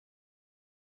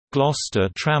Gloucester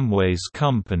Tramways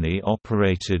Company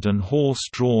operated an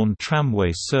horse-drawn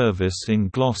tramway service in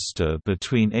Gloucester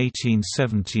between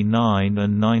 1879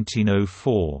 and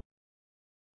 1904.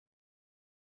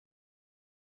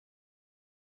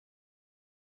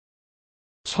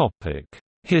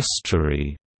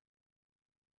 History.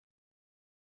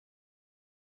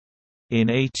 In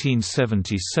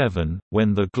 1877,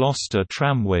 when the Gloucester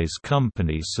Tramways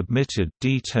Company submitted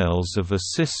details of a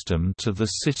system to the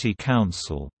City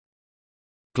Council.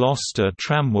 Gloucester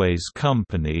Tramways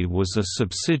Company was a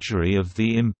subsidiary of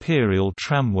the Imperial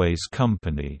Tramways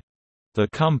Company. The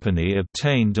company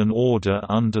obtained an order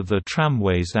under the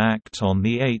Tramways Act on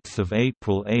 8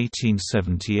 April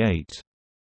 1878.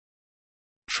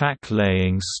 Track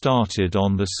laying started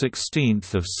on 16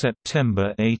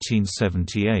 September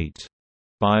 1878.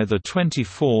 By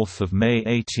 24 May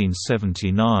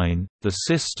 1879, the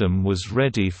system was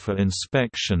ready for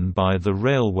inspection by the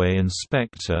railway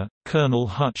inspector, Colonel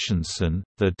Hutchinson.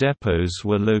 The depots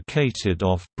were located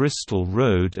off Bristol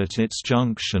Road at its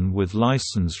junction with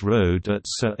Lysons Road at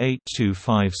SR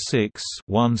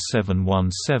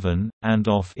 8256-1717, and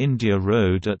off India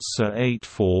Road at SR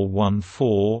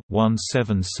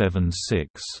 8414-1776.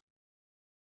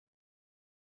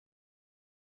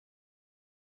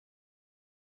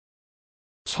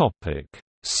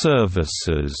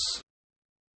 Services.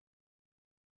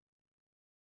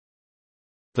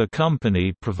 The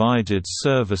company provided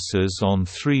services on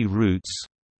 3 routes: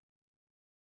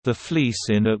 the Fleece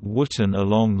Inn at Wootton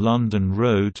along London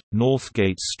Road,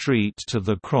 Northgate Street to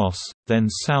the Cross, then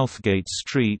Southgate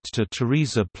Street to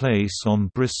Theresa Place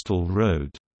on Bristol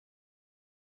Road.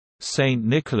 St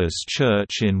Nicholas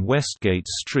Church in Westgate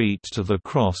Street to the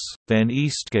Cross, then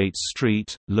Eastgate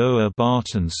Street, Lower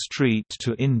Barton Street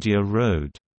to India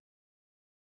Road.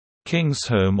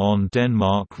 Kingsholm on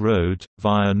Denmark Road,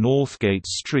 via Northgate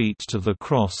Street to the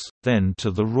Cross, then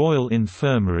to the Royal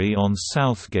Infirmary on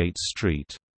Southgate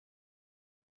Street.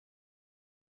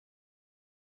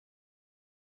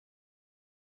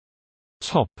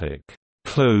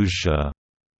 Closure.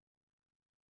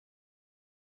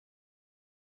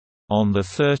 On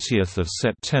 30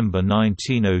 September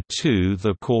 1902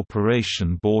 the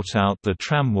corporation bought out the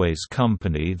Tramways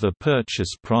Company. The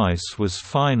purchase price was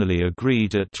finally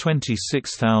agreed at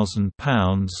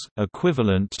 £26,000,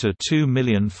 equivalent to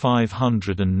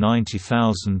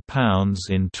 £2,590,000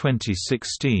 in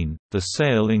 2016. The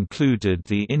sale included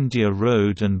the India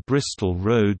Road and Bristol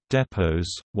Road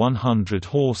depots, 100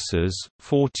 horses,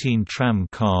 14 tram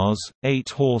cars, 8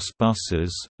 horse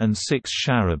buses, and 6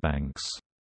 charabancs.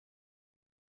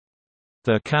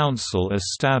 The council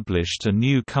established a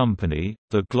new company,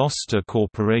 the Gloucester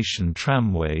Corporation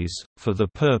Tramways, for the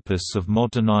purpose of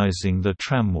modernising the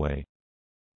tramway.